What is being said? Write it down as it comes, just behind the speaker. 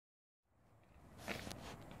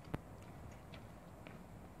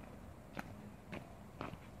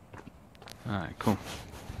Alright, cool.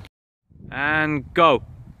 And go.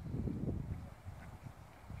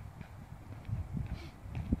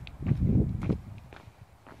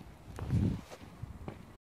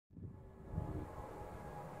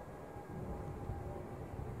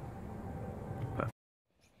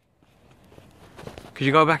 Could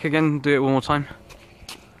you go back again and do it one more time?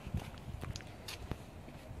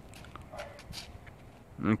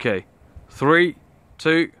 Okay. 3,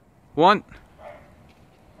 2, 1.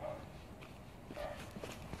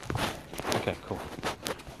 Okay, cool.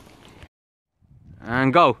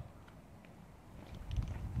 And go.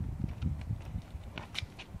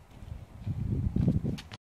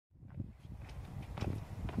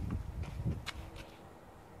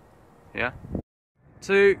 Yeah.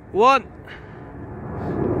 2, 1.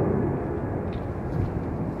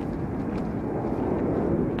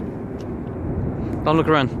 Don't look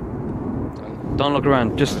around. Don't look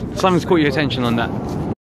around. Just something's caught your attention on that.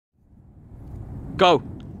 Go.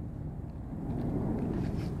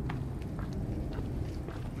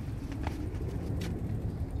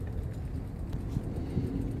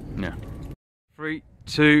 Yeah. 3,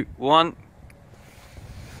 2, 1.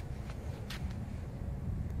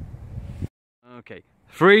 Okay.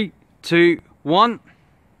 3, 2, 1.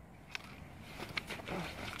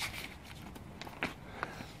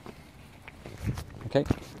 Okay.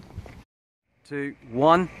 2,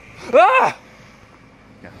 1. Ah!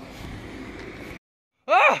 Yeah.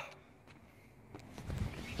 Ah!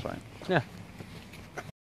 That's right. Yeah.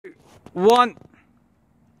 2, 1.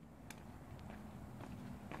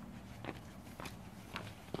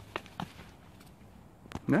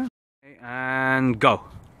 Yeah. Okay, and go.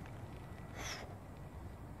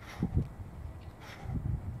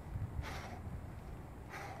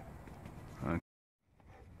 Okay.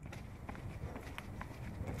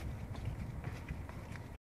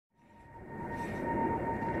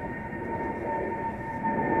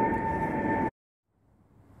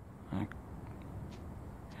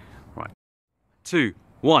 2,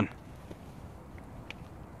 1.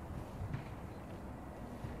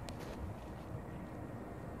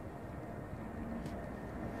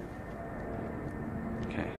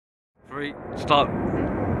 Okay. 3, start.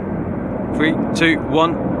 3, 2,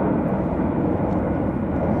 1.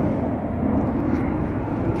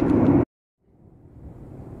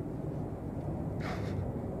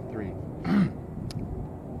 Three.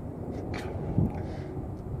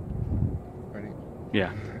 Ready?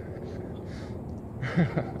 Yeah.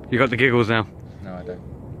 You got the giggles now. No, I don't.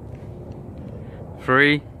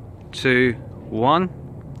 3, 2, 1.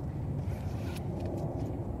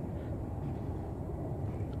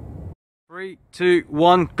 Three, 2,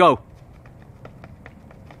 1, go.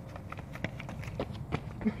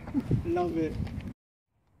 Love it.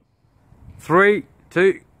 3,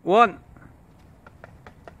 2, 1.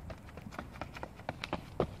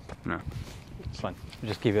 No, it's fine.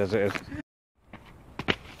 Just keep it as it is.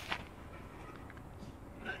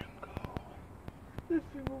 Let him go.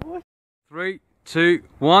 3, 2,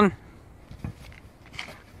 1.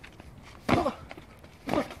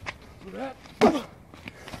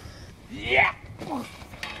 Yeah.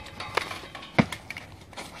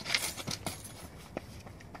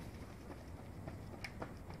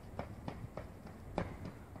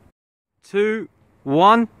 2,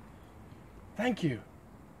 1. Thank you.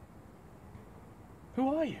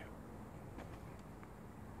 Who are you?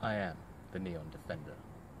 I am the Neon Defender.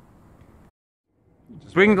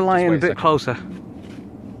 Bring the lion a bit closer.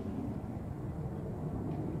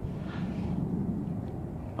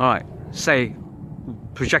 Alright, say,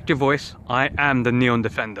 project your voice. I am the Neon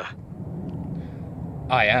Defender.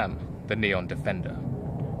 I am the Neon Defender.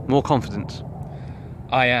 More confidence.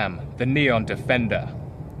 I am the Neon Defender.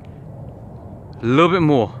 A little bit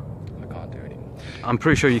more. I can't do it anymore. I'm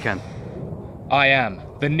pretty sure you can. I am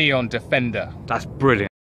the Neon Defender. That's brilliant.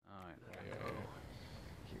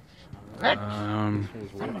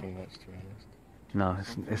 No,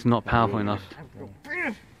 it's not powerful enough.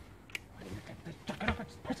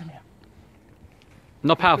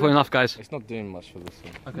 Not powerful enough, guys. It's not doing much for this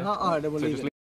one. Okay. Alright, then we'll leave it.